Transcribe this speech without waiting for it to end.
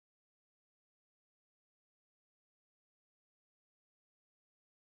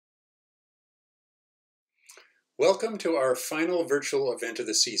Welcome to our final virtual event of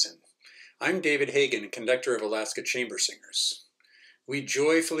the season. I'm David Hagan, conductor of Alaska Chamber Singers. We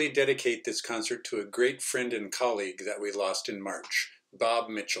joyfully dedicate this concert to a great friend and colleague that we lost in March, Bob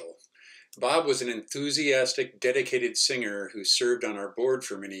Mitchell. Bob was an enthusiastic, dedicated singer who served on our board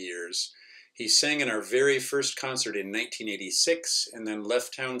for many years. He sang in our very first concert in 1986 and then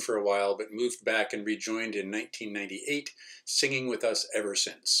left town for a while but moved back and rejoined in 1998, singing with us ever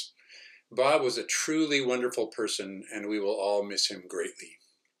since. Bob was a truly wonderful person, and we will all miss him greatly.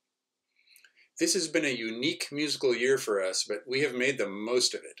 This has been a unique musical year for us, but we have made the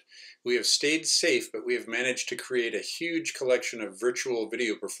most of it. We have stayed safe, but we have managed to create a huge collection of virtual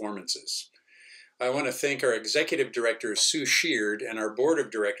video performances. I want to thank our executive director, Sue Sheard, and our board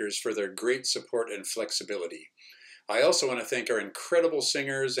of directors for their great support and flexibility. I also want to thank our incredible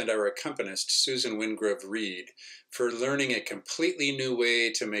singers and our accompanist, Susan Wingrove Reed, for learning a completely new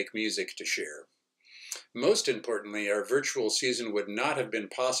way to make music to share. Most importantly, our virtual season would not have been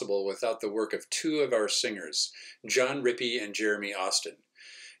possible without the work of two of our singers, John Rippey and Jeremy Austin.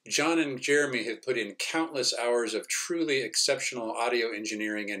 John and Jeremy have put in countless hours of truly exceptional audio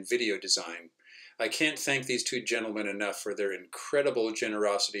engineering and video design. I can't thank these two gentlemen enough for their incredible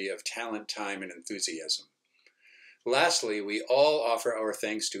generosity of talent, time, and enthusiasm. Lastly, we all offer our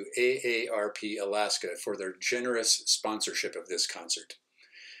thanks to AARP Alaska for their generous sponsorship of this concert.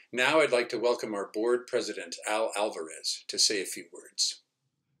 Now I'd like to welcome our board president, Al Alvarez, to say a few words.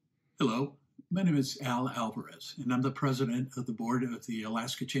 Hello, my name is Al Alvarez, and I'm the president of the board of the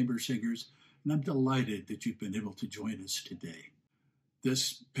Alaska Chamber Singers, and I'm delighted that you've been able to join us today.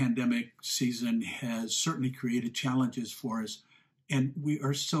 This pandemic season has certainly created challenges for us, and we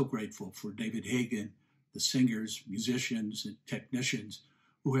are so grateful for David Hagan, the singers, musicians, and technicians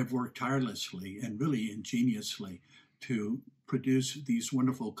who have worked tirelessly and really ingeniously to produce these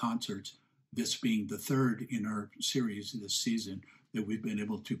wonderful concerts, this being the third in our series this season that we've been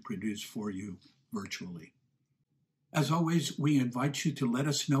able to produce for you virtually. As always, we invite you to let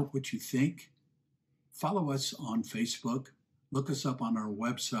us know what you think. Follow us on Facebook, look us up on our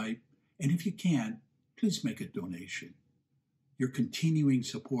website, and if you can, please make a donation. Your continuing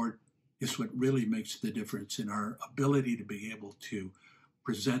support is what really makes the difference in our ability to be able to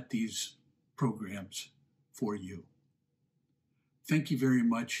present these programs for you. Thank you very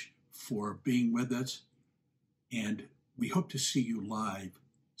much for being with us, and we hope to see you live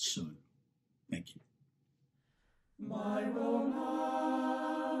soon. Thank you.